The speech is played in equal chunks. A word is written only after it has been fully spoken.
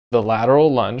the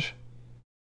lateral lunge.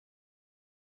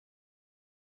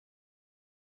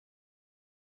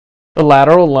 The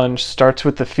lateral lunge starts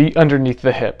with the feet underneath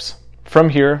the hips. From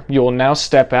here, you will now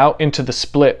step out into the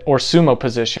split or sumo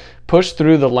position. Push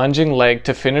through the lunging leg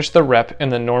to finish the rep in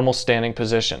the normal standing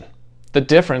position. The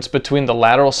difference between the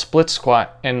lateral split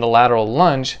squat and the lateral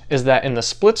lunge is that in the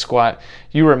split squat,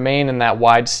 you remain in that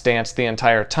wide stance the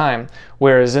entire time,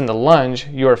 whereas in the lunge,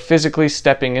 you are physically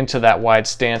stepping into that wide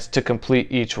stance to complete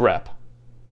each rep.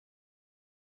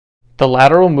 The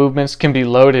lateral movements can be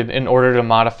loaded in order to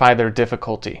modify their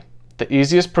difficulty. The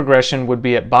easiest progression would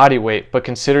be at body weight, but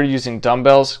consider using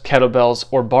dumbbells, kettlebells,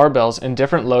 or barbells in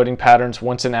different loading patterns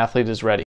once an athlete is ready.